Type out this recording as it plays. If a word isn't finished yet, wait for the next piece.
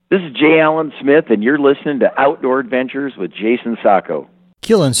This is Jay Allen Smith, and you're listening to Outdoor Adventures with Jason Sacco.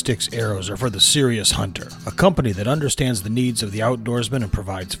 Kill & Sticks arrows are for the serious hunter, a company that understands the needs of the outdoorsman and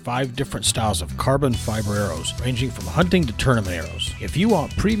provides 5 different styles of carbon fiber arrows, ranging from hunting to tournament arrows. If you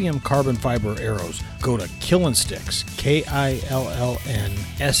want premium carbon fiber arrows, go to Kill & Sticks,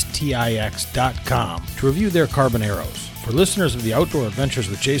 KILLNSTIX.com to review their carbon arrows. For listeners of the Outdoor Adventures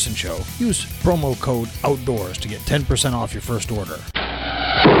with Jason show, use promo code OUTDOORS to get 10% off your first order.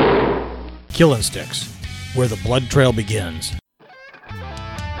 Kill & Sticks, where the blood trail begins.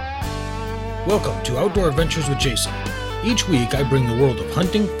 Welcome to Outdoor Adventures with Jason. Each week I bring the world of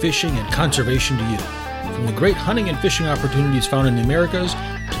hunting, fishing, and conservation to you. From the great hunting and fishing opportunities found in the Americas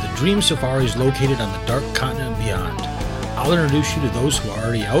to the dream safaris located on the dark continent and beyond. I'll introduce you to those who are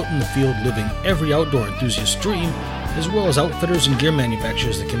already out in the field living every outdoor enthusiast's dream, as well as outfitters and gear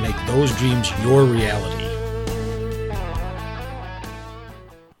manufacturers that can make those dreams your reality.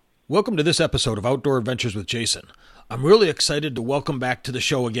 Welcome to this episode of Outdoor Adventures with Jason. I'm really excited to welcome back to the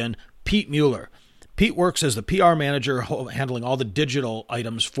show again Pete Mueller. Pete works as the PR manager handling all the digital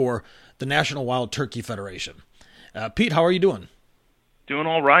items for the National Wild Turkey Federation. Pete, how are you doing? Doing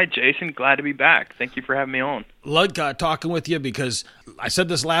all right, Jason. Glad to be back. Thank you for having me on. Like talking with you because I said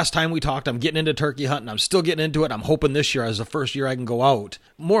this last time we talked, I'm getting into turkey hunting. I'm still getting into it. I'm hoping this year is the first year I can go out.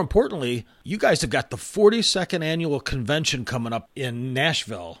 More importantly, you guys have got the 42nd annual convention coming up in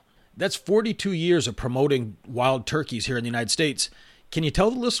Nashville. That's 42 years of promoting wild turkeys here in the United States. Can you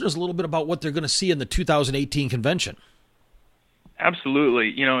tell the listeners a little bit about what they're going to see in the 2018 convention?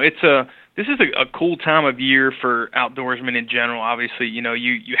 Absolutely. You know, this is a cool time of year for outdoorsmen in general. Obviously, you know,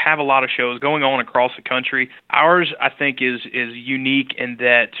 you have a lot of shows going on across the country. Ours, I think, is unique in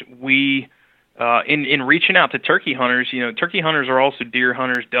that we, in reaching out to turkey hunters, you know, turkey hunters are also deer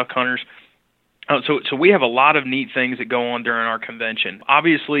hunters, duck hunters. So we have a lot of neat things that go on during our convention.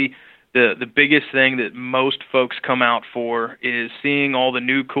 Obviously, the biggest thing that most folks come out for is seeing all the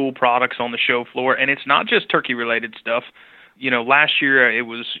new cool products on the show floor, and it's not just turkey-related stuff. You know, last year it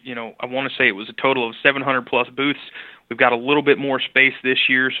was, you know, I want to say it was a total of 700-plus booths. We've got a little bit more space this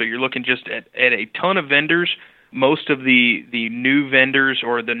year, so you're looking just at a ton of vendors. Most of the new vendors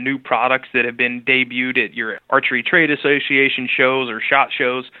or the new products that have been debuted at your Archery Trade Association shows or SHOT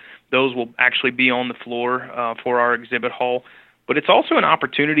shows, those will actually be on the floor for our exhibit hall. But it's also an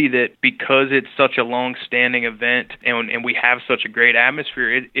opportunity that, because it's such a long-standing event and we have such a great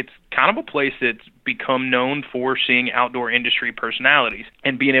atmosphere, it's kind of a place that's become known for seeing outdoor industry personalities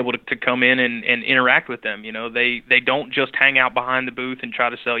and being able to come in and interact with them. You know, they don't just hang out behind the booth and try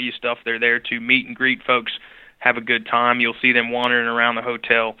to sell you stuff. They're there to meet and greet folks, have a good time. You'll see them wandering around the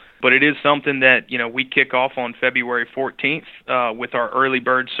hotel. But it is something that, you know, we kick off on February 14th with our Early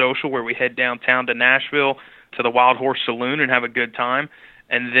Bird Social, where we head downtown to Nashville to the Wild Horse Saloon and have a good time.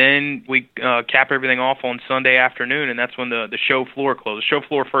 And then we cap everything off on Sunday afternoon, and that's when the show floor closes. The show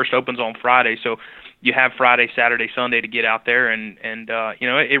floor first opens on Friday, so you have Friday, Saturday, Sunday to get out there, and you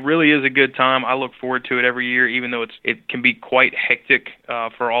know, it really is a good time. I look forward to it every year, even though it can be quite hectic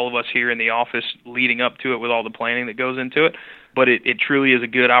for all of us here in the office leading up to it with all the planning that goes into it. But it truly is a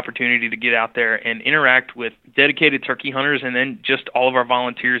good opportunity to get out there and interact with dedicated turkey hunters and then just all of our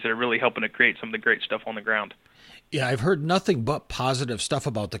volunteers that are really helping to create some of the great stuff on the ground. Yeah, I've heard nothing but positive stuff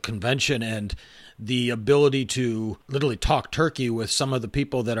about the convention and the ability to literally talk turkey with some of the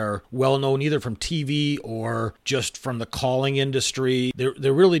people that are well known either from TV or just from the calling industry.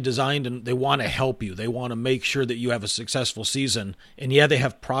 They're really designed and they want to help you. They want to make sure that you have a successful season. And yeah, they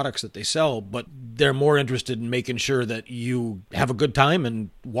have products that they sell, but they're more interested in making sure that you have a good time and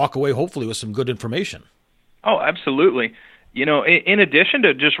walk away hopefully with some good information. Oh, absolutely. You know, in addition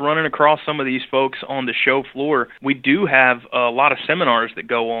to just running across some of these folks on the show floor, we do have a lot of seminars that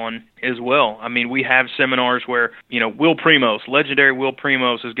go on as well. I mean, we have seminars where, you know, Will Primos, legendary Will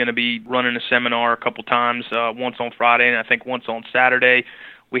Primos, is going to be running a seminar a couple times, once on Friday and I think once on Saturday.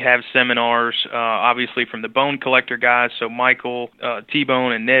 We have seminars, obviously, from the Bone Collector guys. So Michael,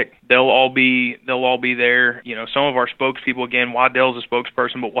 T-Bone, and Nick, they'll all be there. You know, some of our spokespeople, again, Waddell's a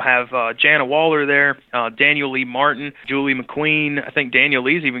spokesperson, but we'll have Jana Waller there, Daniel Lee Martin, Julie McQueen. I think Daniel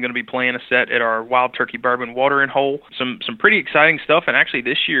Lee's even going to be playing a set at our Wild Turkey Bourbon Watering Hole. Some pretty exciting stuff. And actually,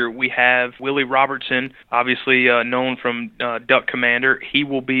 this year we have Willie Robertson, obviously known from Duck Commander. He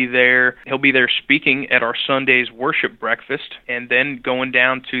will be there. He'll be there speaking at our Sunday's worship breakfast, and then going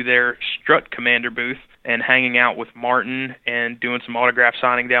down to their Strut Commander booth and hanging out with Martin and doing some autograph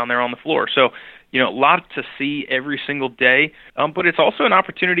signing down there on the floor. So, a lot to see every single day. But it's also an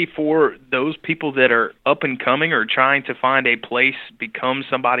opportunity for those people that are up and coming or trying to find a place, become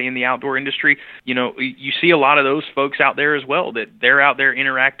somebody in the outdoor industry. You see a lot of those folks out there as well, that they're out there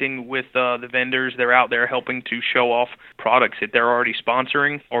interacting with the vendors. They're out there helping to show off products that they're already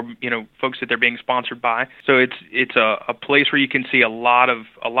sponsoring, or folks that they're being sponsored by. So it's a place where you can see a lot of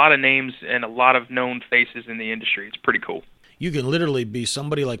names and a lot of known faces in the industry. It's pretty cool. You can literally be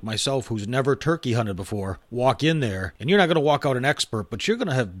somebody like myself who's never turkey hunted before, walk in there, and you're not going to walk out an expert, but you're going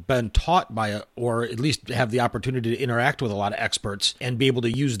to have been taught by or at least have the opportunity to interact with a lot of experts and be able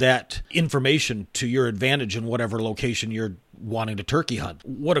to use that information to your advantage in whatever location you're wanting to turkey hunt.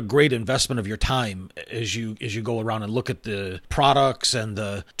 What a great investment of your time as you go around and look at the products and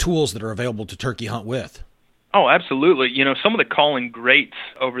the tools that are available to turkey hunt with. Oh, absolutely. Some of the calling greats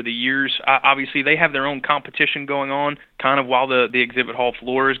over the years, obviously they have their own competition going on kind of while the exhibit hall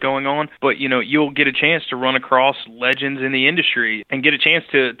floor is going on. But, you'll get a chance to run across legends in the industry and get a chance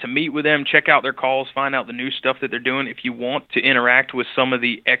to meet with them, check out their calls, find out the new stuff that they're doing. If you want to interact with some of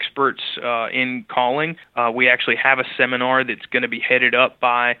the experts in calling, we actually have a seminar that's going to be headed up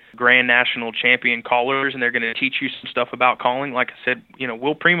by Grand National Champion callers, and they're going to teach you some stuff about calling. Like I said,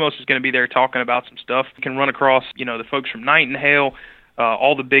 Will Primos is going to be there talking about some stuff. You can run across, the folks from Nightingale.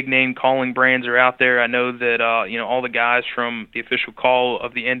 All the big name calling brands are out there. I know that, all the guys from the official call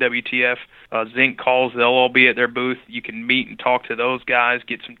of the NWTF, Zinc calls, they'll all be at their booth. You can meet and talk to those guys,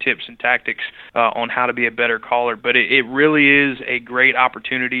 get some tips and tactics on how to be a better caller. But it really is a great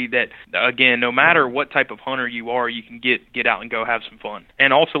opportunity that, again, no matter what type of hunter you are, you can get out and go have some fun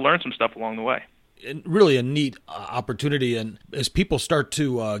and also learn some stuff along the way. Really a neat opportunity. And as people start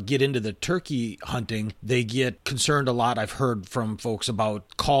to get into the turkey hunting, they get concerned a lot. I've heard from folks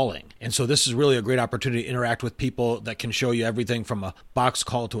about calling. And so this is really a great opportunity to interact with people that can show you everything from a box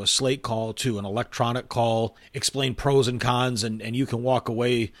call to a slate call to an electronic call, explain pros and cons, and you can walk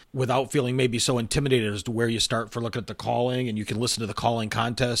away without feeling maybe so intimidated as to where you start for looking at the calling, and you can listen to the calling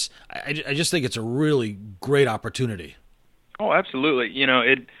contests. I just think it's a really great opportunity. Oh, absolutely.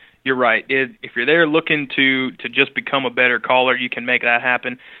 You're right. If you're there looking to just become a better caller, you can make that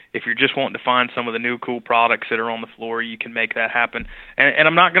happen. If you're just wanting to find some of the new cool products that are on the floor, you can make that happen. And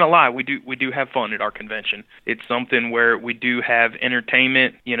I'm not going to lie, we do have fun at our convention. It's something where we do have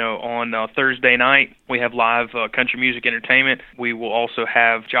entertainment. On Thursday night, we have live country music entertainment. We will also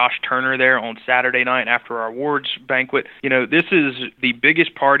have Josh Turner there on Saturday night after our awards banquet. This is the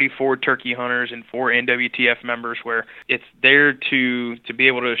biggest party for turkey hunters and for NWTF members, where it's there to be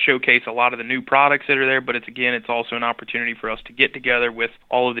able to showcase a lot of the new products that are there, but it's also an opportunity for us to get together with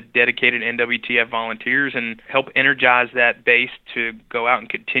all of the dedicated NWTF volunteers and help energize that base to go out and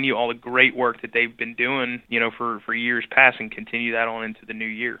continue all the great work that they've been doing, for years past, and continue that on into the new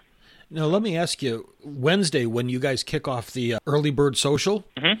year. Now, let me ask you, Wednesday, when you guys kick off the Early Bird Social,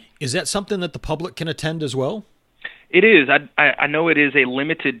 is that something that the public can attend as well? It is. I know it is a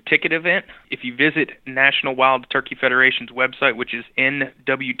limited ticket event. If you visit National Wild Turkey Federation's website, which is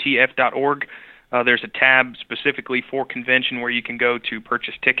nwtf.org, there's a tab specifically for convention where you can go to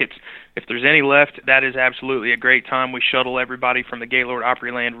purchase tickets. If there's any left, that is absolutely a great time. We shuttle everybody from the Gaylord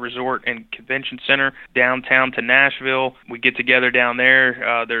Opryland Resort and Convention Center downtown to Nashville. We get together down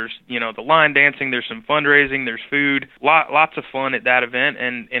there. There's, the line dancing. There's some fundraising. There's food. Lots of fun at that event,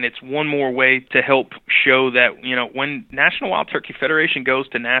 and it's one more way to help show that, when National Wild Turkey Federation goes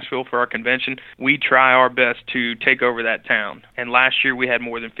to Nashville for our convention, we try our best to take over that town. And last year we had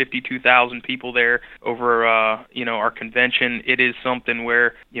more than 52,000 people there over our convention. It is something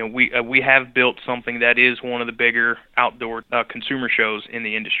where we have built something that is one of the bigger outdoor consumer shows in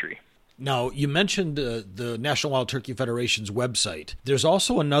the industry. Now, you mentioned the National Wild Turkey Federation's website. There's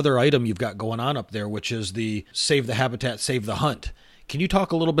also another item you've got going on up there, which is the Save the Habitat, Save the Hunt. Can you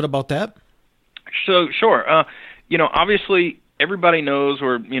talk a little bit about that? So, sure. Obviously, everybody knows,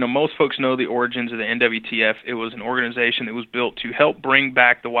 or most folks know, the origins of the NWTF. It was an organization that was built to help bring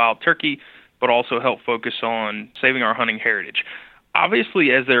back the wild turkey, but also help focus on saving our hunting heritage.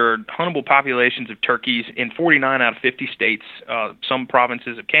 Obviously, as there are huntable populations of turkeys in 49 out of 50 states, some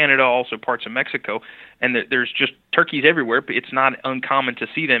provinces of Canada, also parts of Mexico, and there's just turkeys everywhere, but it's not uncommon to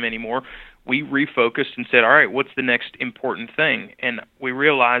see them anymore. We refocused and said, all right, what's the next important thing? And we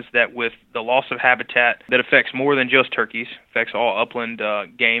realized that with the loss of habitat that affects more than just turkeys, affects all upland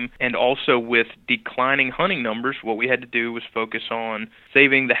game, and also with declining hunting numbers, what we had to do was focus on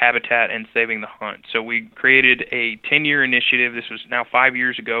saving the habitat and saving the hunt. So we created a 10-year initiative. This was now 5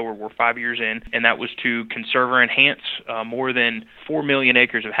 years ago, or we're 5 years in, and that was to conserve or enhance more than 4 million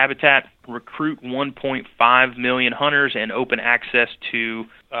acres of habitat recruit 1.5 million hunters, and open access to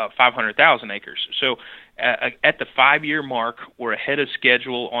 500,000 acres. So at the 5-year mark, we're ahead of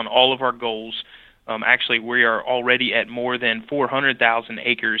schedule on all of our goals. Actually, we are already at more than 400,000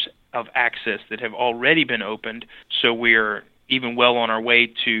 acres of access that have already been opened. So we are even well on our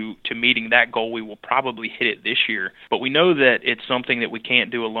way to meeting that goal. We will probably hit it this year. But we know that it's something that we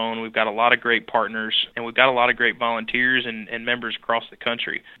can't do alone. We've got a lot of great partners, and we've got a lot of great volunteers and members across the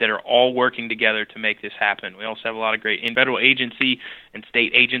country that are all working together to make this happen. We also have a lot of great federal agency and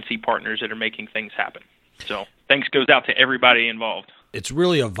state agency partners that are making things happen. So thanks goes out to everybody involved. It's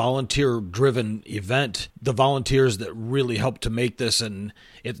really a volunteer-driven event. The volunteers that really help to make this, and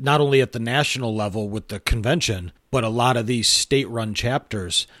it's not only at the national level with the convention, but a lot of these state-run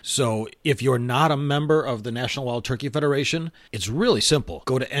chapters. So if you're not a member of the National Wild Turkey Federation, it's really simple.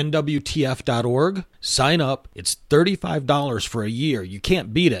 Go to nwtf.org, sign up. It's $35 for a year. You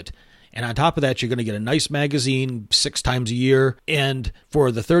can't beat it. And on top of that, you're going to get a nice magazine 6 times a year. And for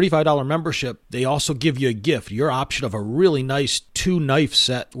the $35 membership, they also give you a gift, your option of a really nice 2-knife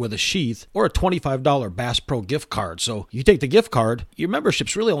set with a sheath or a $25 Bass Pro gift card. So you take the gift card, your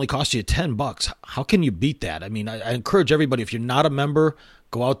membership's really only cost you $10. How can you beat that? I mean, I encourage everybody, if you're not a member,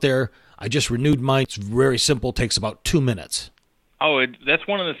 go out there. I just renewed mine. It's very simple, takes about 2 minutes. Oh, that's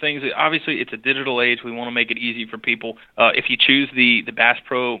one of the things that obviously it's a digital age. We want to make it easy for people. If you choose the Bass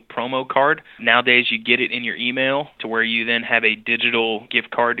Pro promo card, nowadays you get it in your email to where you then have a digital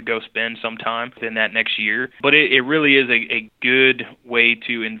gift card to go spend sometime within that next year. But it really is a good way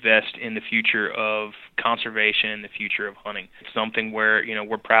to invest in the future of conservation and the future of hunting. It's something where,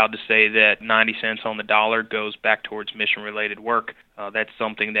 we're proud to say that 90 cents on the dollar goes back towards mission-related work. That's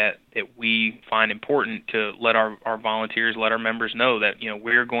something that we find important to let our volunteers, let our members know that,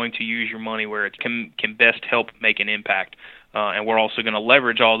 we're going to use your money where it can best help make an impact. And we're also going to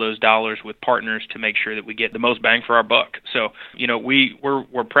leverage all those dollars with partners to make sure that we get the most bang for our buck. So,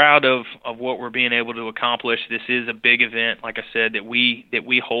 we're proud of what we're being able to accomplish. This is a big event, like I said, that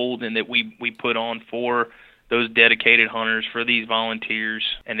we hold and that we put on for those dedicated hunters, for these volunteers,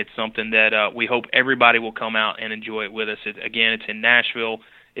 and it's something that we hope everybody will come out and enjoy it with us. Again, it's in Nashville.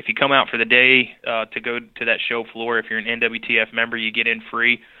 If you come out for the day to go to that show floor, if you're an NWTF member, you get in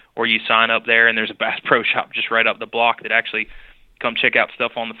free, or you sign up there, and there's a Bass Pro Shop just right up the block that actually come check out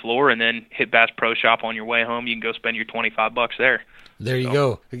stuff on the floor and then hit Bass Pro Shop on your way home. You can go spend your $25 there. There you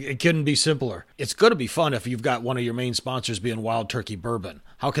go. It couldn't be simpler. It's going to be fun if you've got one of your main sponsors being Wild Turkey Bourbon.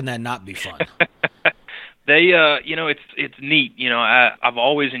 How can that not be fun? They, it's neat. I've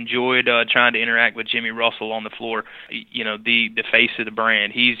always enjoyed trying to interact with Jimmy Russell on the floor. The face of the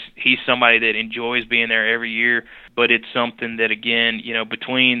brand. He's somebody that enjoys being there every year. But it's something that, again,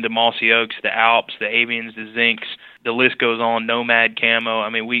 between the Mossy Oaks, the Alps, the Avians, the Zincs, the list goes on. Nomad Camo. I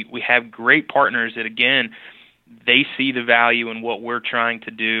mean, we have great partners that, again, they see the value in what we're trying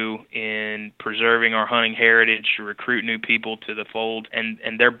to do in preserving our hunting heritage, to recruit new people to the fold, and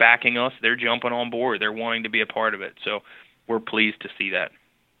they're backing us. They're jumping on board. They're wanting to be a part of it. So we're pleased to see that.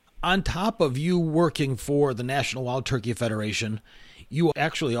 On top of you working for the National Wild Turkey Federation, you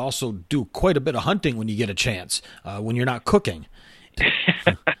actually also do quite a bit of hunting when you get a chance, when you're not cooking.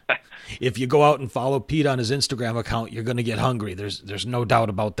 If you go out and follow Pete on his Instagram account, you're going to get hungry. There's no doubt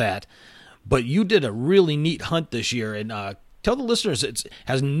about that. But you did a really neat hunt this year, and tell the listeners it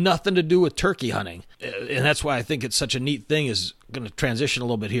has nothing to do with turkey hunting. And that's why I think it's such a neat thing, is going to transition a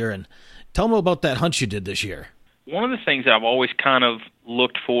little bit here. And tell them about that hunt you did this year. One of the things that I've always kind of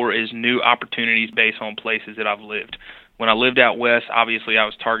looked for is new opportunities based on places that I've lived. When I lived out west, obviously I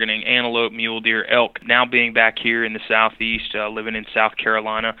was targeting antelope, mule deer, elk. Now being back here in the southeast, living in South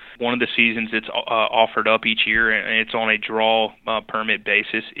Carolina, one of the seasons that's offered up each year, and it's on a draw permit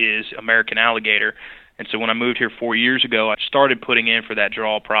basis, is American alligator. And so when I moved here 4 years ago, I started putting in for that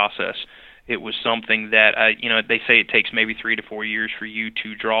draw process. It was something that, they say it takes maybe 3 to 4 years for you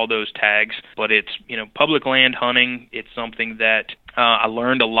to draw those tags, but it's, public land hunting. It's something that I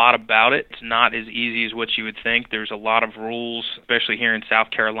learned a lot about it. It's not as easy as what you would think. There's a lot of rules, especially here in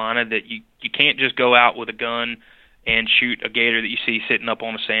South Carolina, that you can't just go out with a gun and shoot a gator that you see sitting up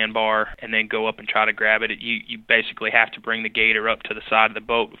on a sandbar and then go up and try to grab it. You basically have to bring the gator up to the side of the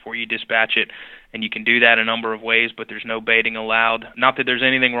boat before you dispatch it, and you can do that a number of ways, but there's no baiting allowed. Not that there's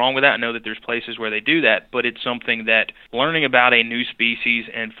anything wrong with that. I know that there's places where they do that, but it's something that learning about a new species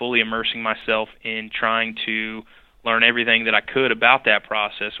and fully immersing myself in trying to learn everything that I could about that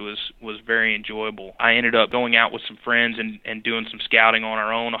process was very enjoyable. I ended up going out with some friends and doing some scouting on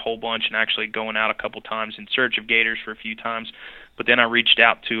our own a whole bunch, and actually going out a couple times in search of gators for a few times. But then I reached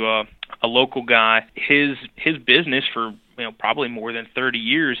out to a local guy. His business for probably more than 30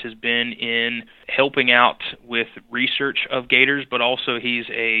 years has been in helping out with research of gators, but also he's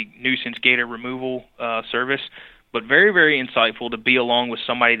a nuisance gator removal service. But very, very insightful to be along with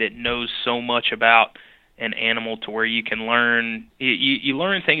somebody that knows so much about an animal to where you can learn you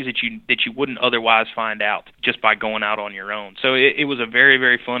learn things that you wouldn't otherwise find out just by going out on your own. So it was a very,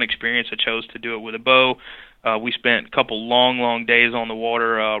 very fun experience. I chose to do it with a bow. We spent a couple long days on the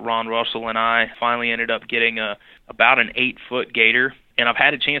water. Ron Russell and I finally ended up getting about an 8-foot gator, and I've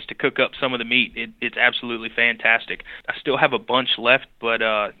had a chance to cook up some of the meat. It's absolutely fantastic. I still have a bunch left, but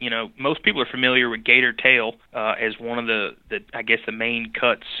most people are familiar with gator tail as one of the I guess the main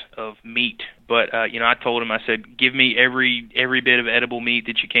cuts of meat. But I told him, I said, give me every bit of edible meat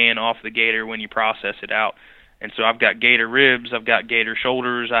that you can off the gator when you process it out. And so I've got gator ribs, I've got gator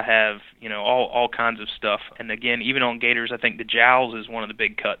shoulders, I have, all kinds of stuff. And again, even on gators, I think the jowls is one of the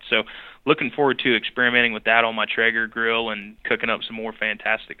big cuts. So looking forward to experimenting with that on my Traeger grill and cooking up some more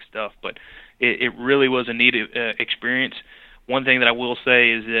fantastic stuff. But it really was a neat experience. One thing that I will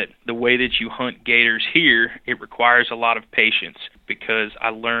say is that the way that you hunt gators here, it requires a lot of patience, because I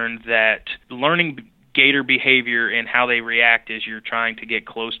learned that learning gator behavior and how they react as you're trying to get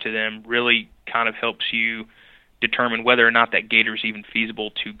close to them really kind of helps you determine whether or not that gator is even feasible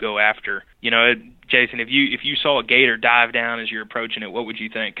to go after. Jason, if you saw a gator dive down as you're approaching it, what would you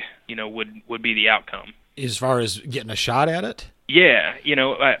think, would be the outcome? As far as getting a shot at it? Yeah,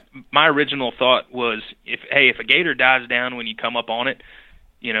 my original thought was, if a gator dives down when you come up on it,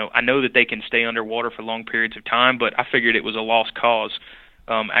 I know that they can stay underwater for long periods of time, but I figured it was a lost cause.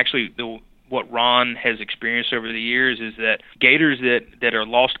 Actually, what Ron has experienced over the years is that gators that are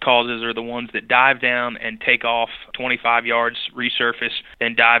lost causes are the ones that dive down and take off 25 yards, resurface,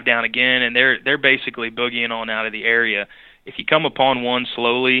 then dive down again, and they're basically boogieing on out of the area. If you come upon one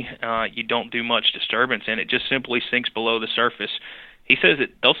slowly, you don't do much disturbance, and it just simply sinks below the surface. He says that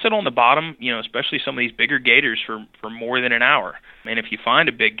they'll sit on the bottom, especially some of these bigger gators, for more than an hour. And if you find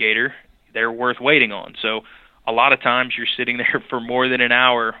a big gator, they're worth waiting on. So a lot of times you're sitting there for more than an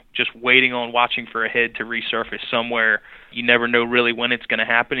hour just waiting on, watching for a head to resurface somewhere. You never know really when it's going to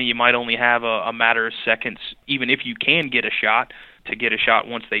happen, and you might only have a matter of seconds, even if you can get a shot, to get a shot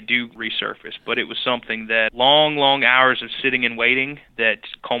once they do resurface. But it was something that long hours of sitting and waiting that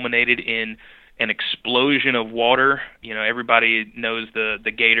culminated in an explosion of water. Everybody knows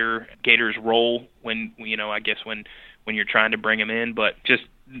the gator's role when, I guess when you're trying to bring them in, but just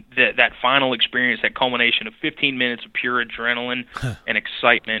that final experience, that culmination of 15 minutes of pure adrenaline and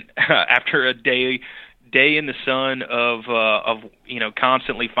excitement after a day in the sun of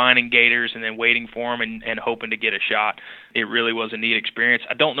constantly finding gators and then waiting for them and hoping to get a shot. It really was a neat experience.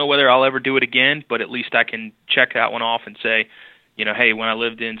 I don't know whether I'll ever do it again, but at least I can check that one off and say, hey, when I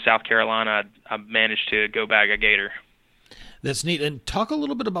lived in South Carolina, I managed to go bag a gator. That's neat. And talk a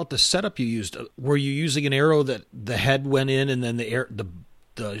little bit about the setup you used. Were you using an arrow that the head went in and then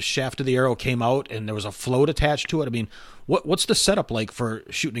the shaft of the arrow came out and there was a float attached to it? I mean, what's the setup like for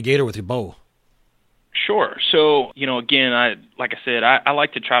shooting a gator with your bow? Sure. So, again, I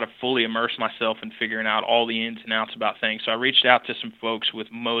like to try to fully immerse myself in figuring out all the ins and outs about things. So I reached out to some folks with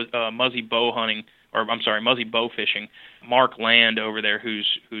Muzzy bow fishing. Mark Land over there,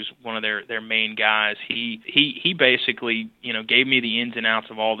 who's one of their main guys. He basically, gave me the ins and outs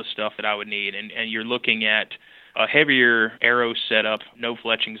of all the stuff that I would need. And you're looking at a heavier arrow setup, no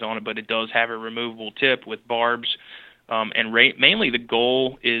fletchings on it, but it does have a removable tip with barbs. Mainly the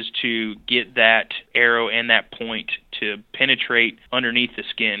goal is to get that arrow and that point to penetrate underneath the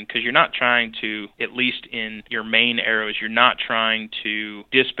skin, because you're not trying to, at least in your main arrows, you're not trying to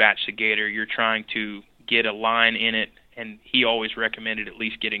dispatch the gator. You're trying to get a line in it, and he always recommended at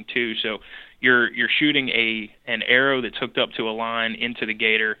least getting 2. So you're shooting an arrow that's hooked up to a line into the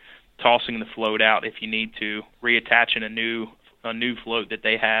gator, tossing the float out if you need to, reattaching a new float that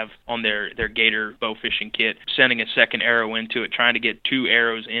they have on their gator bow fishing kit, sending a second arrow into it, trying to get 2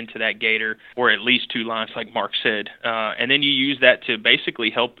 arrows into that gator, or at least 2 lines like Mark said. And then you use that to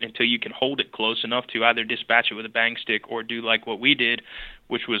basically help until you can hold it close enough to either dispatch it with a bang stick or do like what we did,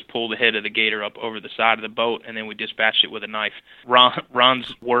 which was pull the head of the gator up over the side of the boat, and then we dispatched it with a knife.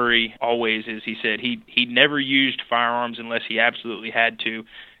 Ron's worry always is, he said he never used firearms unless he absolutely had to.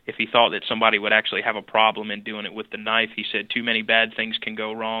 If he thought that somebody would actually have a problem in doing it with the knife, he said too many bad things can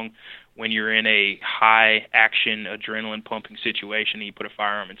go wrong when you're in a high-action, adrenaline-pumping situation and you put a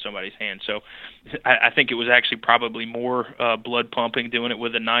firearm in somebody's hand. So I think it was actually probably more blood-pumping doing it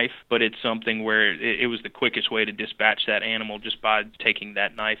with a knife, but it's something where it was the quickest way to dispatch that animal, just by taking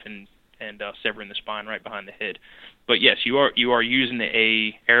that knife and severing the spine right behind the head. But yes, you are using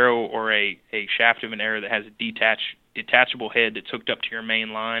a arrow or a shaft of an arrow that has a detached detachable head that's hooked up to your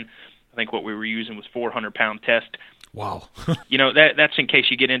main line. I think what we were using was 400-pound test. Wow. That's in case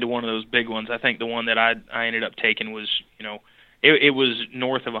you get into one of those big ones. I think the one that I ended up taking was, it was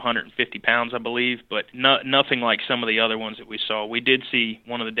north of 150 pounds, I believe, but nothing like some of the other ones that we saw. We did see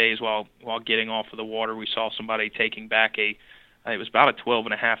one of the days while getting off of the water, we saw somebody taking back it was about a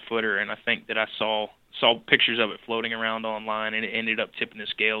 12.5 footer, and I think that I saw pictures of it floating around online, and it ended up tipping the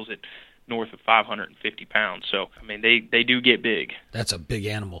scales at north of 550 pounds. So, I mean, they do get big. That's a big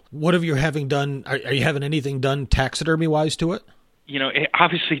animal. What have you having done? Are you having anything done taxidermy-wise to it?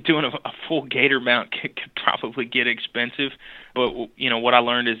 Obviously doing a full gator mount could probably get expensive, but what I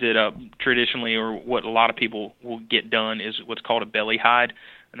learned is that traditionally, or what a lot of people will get done, is what's called a belly hide,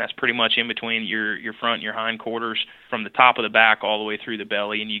 and that's pretty much in between your front and your hindquarters, from the top of the back all the way through the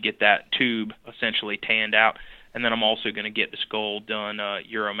belly, and you get that tube essentially tanned out. And then I'm also going to get the skull done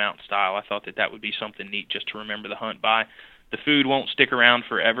Euro mount style. I thought that would be something neat just to remember the hunt by. The food won't stick around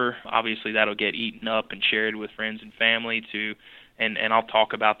forever. Obviously, that'll get eaten up and shared with friends and family and I'll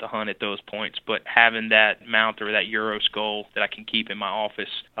talk about the hunt at those points. But having that mount or that Euro skull that I can keep in my office,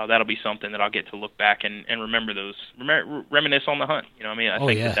 that'll be something that I'll get to look back and remember reminisce on the hunt. I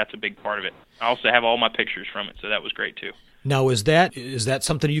think that's a big part of it. I also have all my pictures from it, so that was great too. Now, is that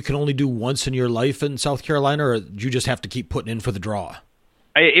something you can only do once in your life in South Carolina, or do you just have to keep putting in for the draw?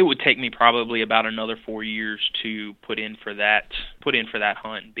 It would take me probably about another 4 years to put in for that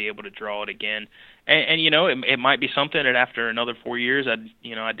hunt and be able to draw it again. And it might be something that after another 4 years, I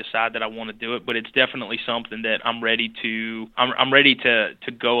decide that I want to do it. But it's definitely something that I'm ready to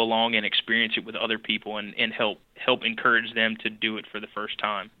go along and experience it with other people and help encourage them to do it for the first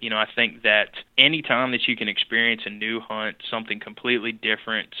time. I think that any time that you can experience a new hunt, something completely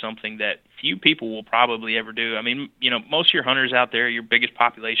different, something that few people will probably ever do. I mean, most of your hunters out there, your biggest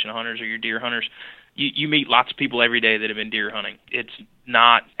population of hunters are your deer hunters. You meet lots of people every day that have been deer hunting. It's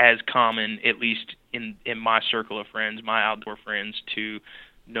not as common, at least in my circle of friends, my outdoor friends, to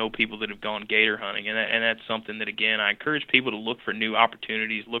know people that have gone gator hunting. And that's something that, again, I encourage people to look for new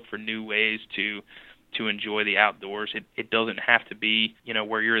opportunities, look for new ways to enjoy the outdoors. It doesn't have to be,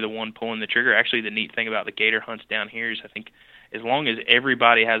 where you're the one pulling the trigger. Actually, the neat thing about the gator hunts down here is I think as long as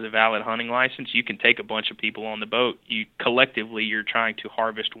everybody has a valid hunting license, you can take a bunch of people on the boat. Collectively, you're trying to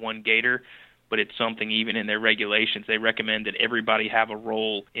harvest one gator, but it's something even in their regulations. They recommend that everybody have a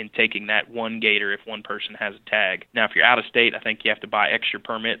role in taking that one gator if one person has a tag. Now, if you're out of state, I think you have to buy extra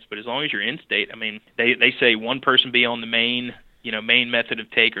permits, but as long as you're in state, I mean, they say one person be on the main method of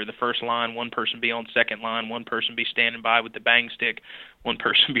take, or the first line, one person be on second line, one person be standing by with the bang stick, one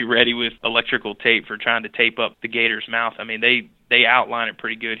person be ready with electrical tape for trying to tape up the gator's mouth. I mean, they outline it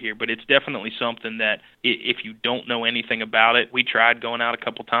pretty good here, but it's definitely something that if you don't know anything about it, we tried going out a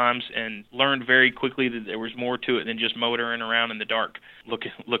couple times and learned very quickly that there was more to it than just motoring around in the dark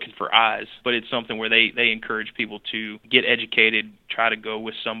looking for eyes. But it's something where they encourage people to get educated, try to go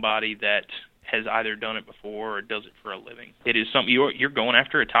with somebody that has either done it before or does it for a living. It is something you're going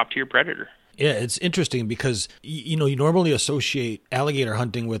after a top-tier predator. Yeah, it's interesting because, you normally associate alligator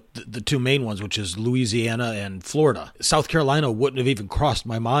hunting with the two main ones, which is Louisiana and Florida. South Carolina wouldn't have even crossed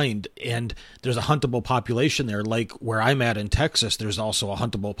my mind, and there's a huntable population there. Like where I'm at in Texas, there's also a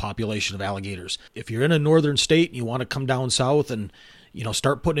huntable population of alligators. If you're in a northern state and you want to come down south and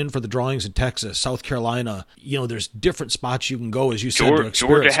start putting in for the drawings in Texas, South Carolina, there's different spots you can go, as you said, to experience.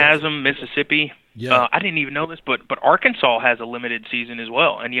 Georgia has them, Mississippi. Yeah. I didn't even know this, but Arkansas has a limited season as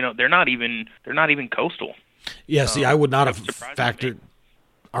well, and they're not even coastal. Yeah, see, I would not have factored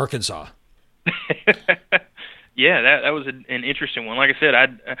Arkansas. Yeah, that was an interesting one. Like I said,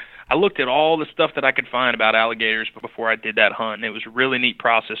 I looked at all the stuff that I could find about alligators before I did that hunt, and it was a really neat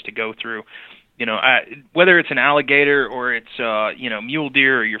process to go through. Whether it's an alligator or it's mule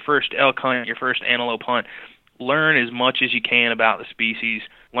deer or your first elk hunt, your first antelope hunt, learn as much as you can about the species.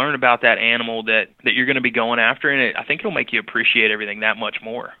 Learn about that animal that you're going to be going after, and I think it'll make you appreciate everything that much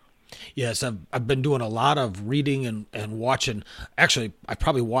more. Yes, I've been doing a lot of reading and watching. Actually, I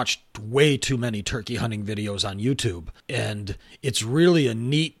probably watched way too many turkey hunting videos on YouTube, and it's really a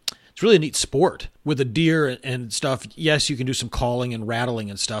neat sport with a deer and stuff. Yes, you can do some calling and rattling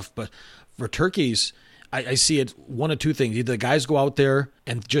and stuff, but for turkeys, I see it one of two things. Either the guys go out there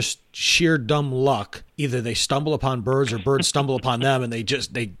and just sheer dumb luck, either they stumble upon birds or birds stumble upon them and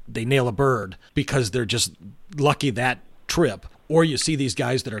they nail a bird because they're just lucky that trip. Or you see these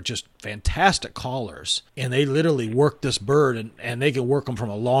guys that are just fantastic callers, and they literally work this bird, and they can work them from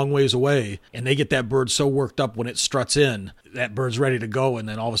a long ways away, and they get that bird so worked up when it struts in, that bird's ready to go, and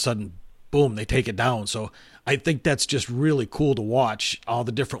then all of a sudden, boom, they take it down. So I think that's just really cool to watch all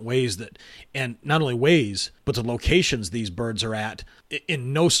the different ways that, and not only ways, but the locations these birds are at,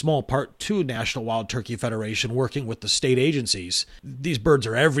 in no small part to National Wild Turkey Federation working with the state agencies. These birds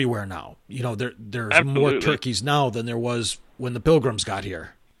are everywhere now. You know, there's Absolutely. more turkeys now than there was when the Pilgrims got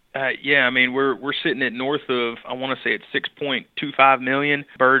here. Yeah, I mean, we're sitting at north of, I want to say it's 6.25 million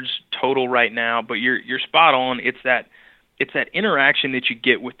birds total right now, but you're spot on. It's that interaction that you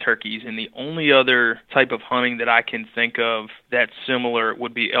get with turkeys, and the only other type of hunting that I can think of that's similar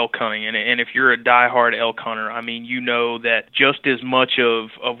would be elk hunting. And if you're a diehard elk hunter, I mean, you know that just as much of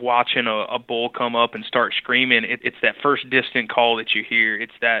watching a bull come up and start screaming, it's that first distant call that you hear.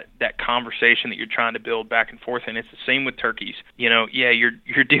 It's that conversation that you're trying to build back and forth, and it's the same with turkeys. You know, yeah,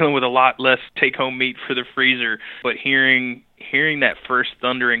 you're dealing with a lot less take-home meat for the freezer, but hearing that first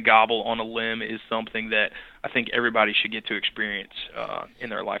thundering gobble on a limb is something that I think everybody should get to experience in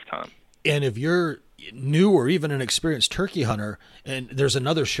their lifetime. And if you're new or even an experienced turkey hunter, and there's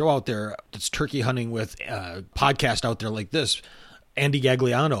another show out there that's turkey hunting with a podcast out there like this, Andy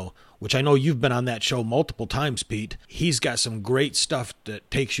Gagliano, which I know you've been on that show multiple times, Pete. He's got some great stuff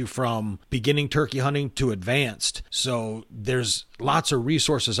that takes you from beginning turkey hunting to advanced. So there's lots of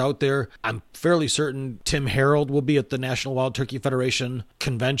resources out there. I'm fairly certain Tim Harold will be at the National Wild Turkey Federation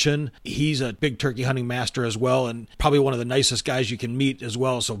convention. He's a big turkey hunting master as well, and probably one of the nicest guys you can meet as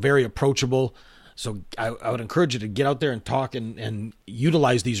well, so very approachable. So I would encourage you to get out there and talk and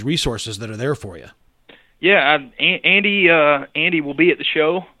utilize these resources that are there for you. Yeah, Andy will be at the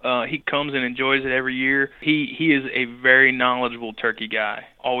show. He comes and enjoys it every year. He is a very knowledgeable turkey guy.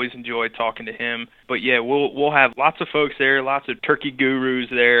 Always enjoy talking to him. But yeah, we'll have lots of folks there, lots of turkey gurus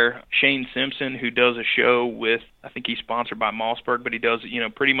there. Shane Simpson, who does a show with, I think he's sponsored by Mossberg, but he does,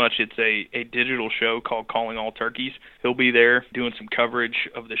 pretty much it's a digital show called Calling All Turkeys. He'll be there doing some coverage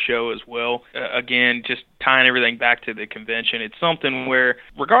of the show as well. Again, just tying everything back to the convention. It's something where,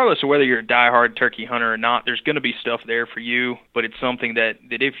 regardless of whether you're a diehard turkey hunter or not, there's going to be stuff there for you, but it's something that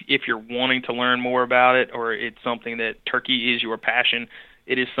if you're wanting to learn more about it, or it's something that turkey is your passion,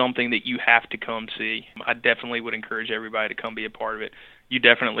 it is something that you have to come see. I definitely would encourage everybody to come be a part of it. You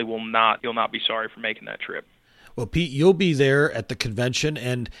definitely you'll not be sorry for making that trip. Well, Pete, you'll be there at the convention,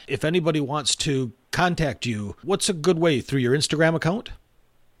 and if anybody wants to contact you, what's a good way? Through your Instagram account?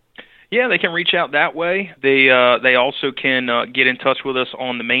 Yeah, they can reach out that way. They also can get in touch with us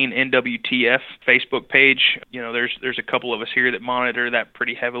on the main NWTF Facebook page. There's a couple of us here that monitor that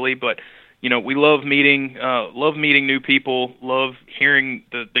pretty heavily, but we love meeting new people, love hearing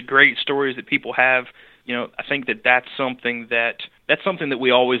the great stories that people have. I think that's something that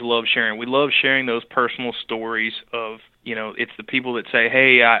we always love sharing. We love sharing those personal stories of, it's the people that say,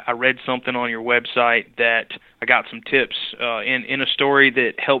 hey, I read something on your website that I got some tips in a story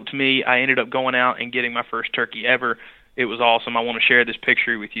that helped me. I ended up going out and getting my first turkey ever. It was awesome. I want to share this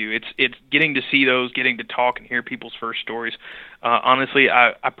picture with you. It's getting to see those, getting to talk and hear people's first stories. Honestly,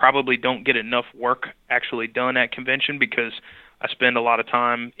 I probably don't get enough work actually done at convention because I spend a lot of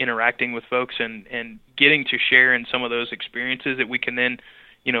time interacting with folks and getting to share in some of those experiences that we can then,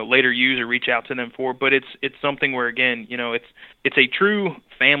 later use or reach out to them for. But it's something where, again, it's a true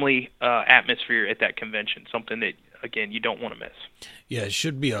family atmosphere at that convention, something that, again, you don't want to miss. Yeah, it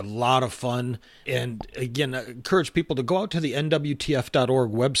should be a lot of fun. And again, I encourage people to go out to the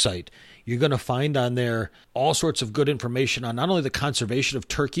NWTF.org website. You're going to find on there all sorts of good information on not only the conservation of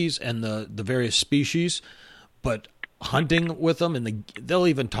turkeys and the various species, but hunting with them. And they'll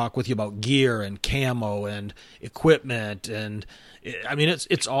even talk with you about gear and camo and equipment. And I mean,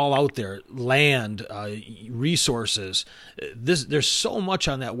 it's all out there. Land, resources. There's so much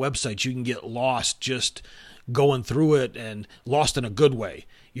on that website. You can get lost just going through it, and lost in a good way.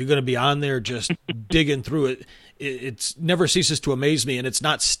 You're going to be on there just digging through it. It never ceases to amaze me, and it's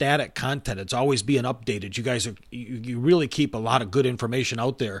not static content. It's always being updated. You guys you really keep a lot of good information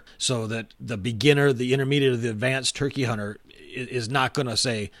out there so that the beginner, the intermediate, or the advanced turkey hunter is not going to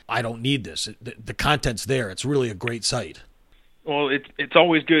say, I don't need this. The content's there. It's really a great site. Well, it's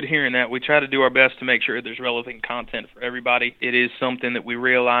always good hearing that. We try to do our best to make sure there's relevant content for everybody. It is something that we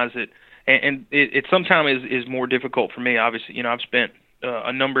realize that, and it sometimes is more difficult for me. Obviously, I've spent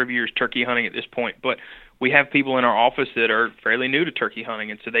a number of years turkey hunting at this point, but we have people in our office that are fairly new to turkey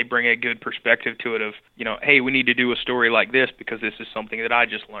hunting, and so they bring a good perspective to it of, hey, we need to do a story like this because this is something that I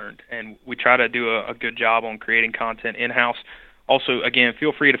just learned. And we try to do a good job on creating content in-house. Also, again,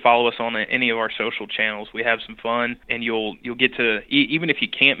 feel free to follow us on any of our social channels. We have some fun, and you'll get to, even if you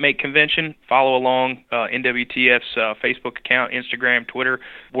can't make convention, follow along NWTF's Facebook account, Instagram, Twitter.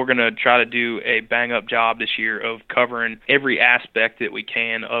 We're going to try to do a bang-up job this year of covering every aspect that we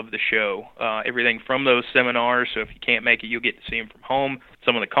can of the show. Everything from those seminars, so if you can't make it, you'll get to see them from home.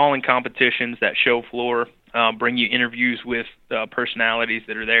 Some of the calling competitions, that show floor, bring you interviews with personalities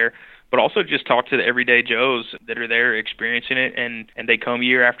that are there, but also just talk to the everyday Joes that are there experiencing it, and they come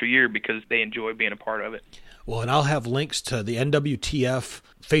year after year because they enjoy being a part of it. Well, and I'll have links to the NWTF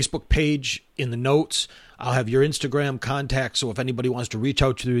Facebook page in the notes. I'll have your Instagram contact, so if anybody wants to reach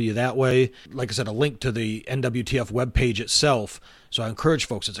out to you that way, like I said, a link to the NWTF webpage itself. So I encourage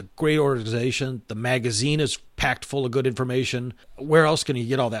folks, it's a great organization. The magazine is packed full of good information. Where else can you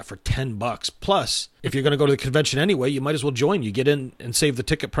get all that for $10? Plus, if you're going to go to the convention anyway, you might as well join. You get in and save the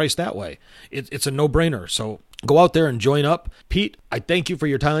ticket price that way. It's a no-brainer. So go out there and join up. Pete, I thank you for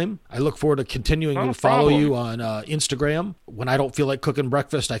your time. I look forward to continuing to follow you on Instagram. When I don't feel like cooking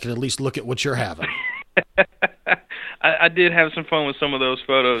breakfast, I can at least look at what you're having. I did have some fun with some of those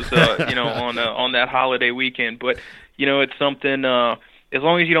photos, on that holiday weekend. But it's something. As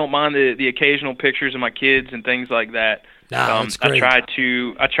long as you don't mind the occasional pictures of my kids and things like that. That's great. I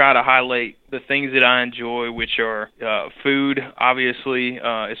try to highlight the things that I enjoy, which are food, obviously,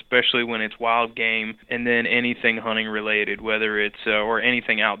 especially when it's wild game, and then anything hunting related, whether it's or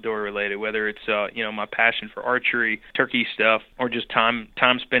anything outdoor related, whether it's my passion for archery, turkey stuff, or just time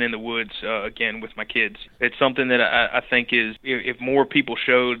spent in the woods again with my kids. It's something that I think is, if more people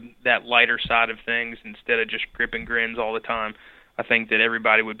showed that lighter side of things instead of just grip and grins all the time, I think that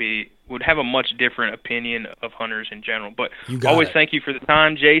everybody would have a much different opinion of hunters in general. But always thank you for the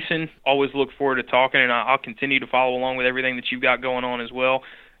time, Jason. Always look forward to talking, and I'll continue to follow along with everything that you've got going on as well.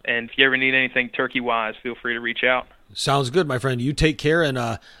 And if you ever need anything turkey-wise, feel free to reach out. Sounds good, my friend. You take care,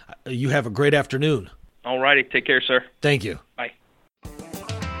 and you have a great afternoon. All righty. Take care, sir. Thank you. Bye.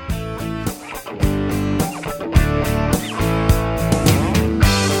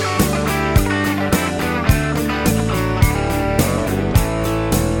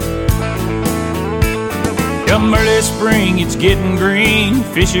 Come early spring, it's getting green,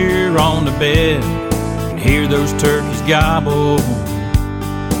 fish are on the bed, and hear those turkeys gobble.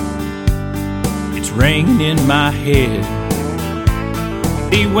 It's ringing in my head.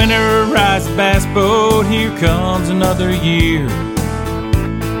 The winterized bass boat, here comes another year.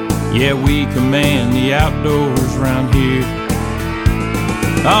 Yeah, we command the outdoors around here.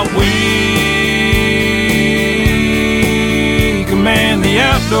 We command the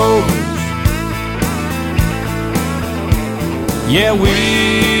outdoors. Yeah, we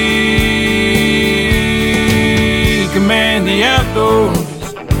command the outdoors.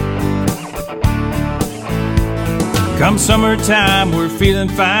 Come summertime, we're feeling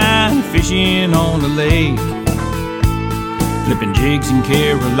fine, fishing on the lake, flipping jigs in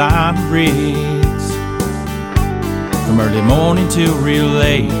Carolina rigs, from early morning till real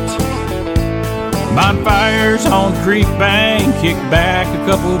late. Bonfires on the creek bank, kick back a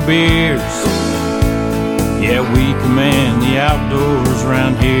couple beers. Yeah, we command the outdoors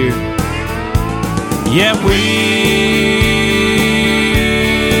around here. Yeah, we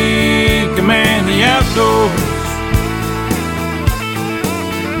command the outdoors.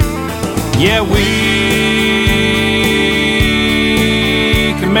 Yeah, we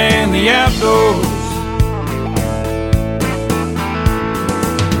command the outdoors.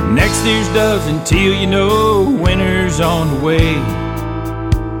 Next year's doesn't till you know winter's on the way.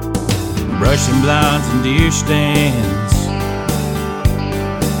 Brushing blinds and deer stands,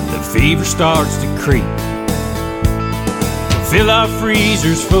 the fever starts to creep. Fill our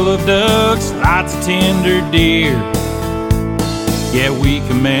freezers full of ducks, lots of tender deer. Yeah, we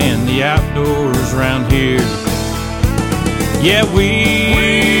command the outdoors around here. Yeah, we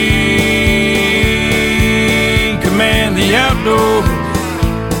command the outdoors.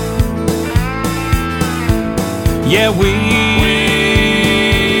 Yeah, we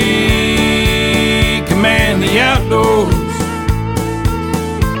command the outdoors.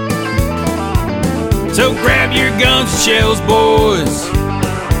 So grab your guns and shells, boys.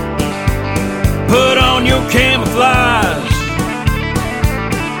 Put on your camouflage,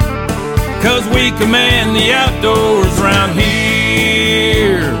 'cause we command the outdoors around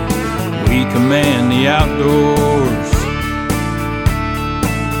here. We command the outdoors.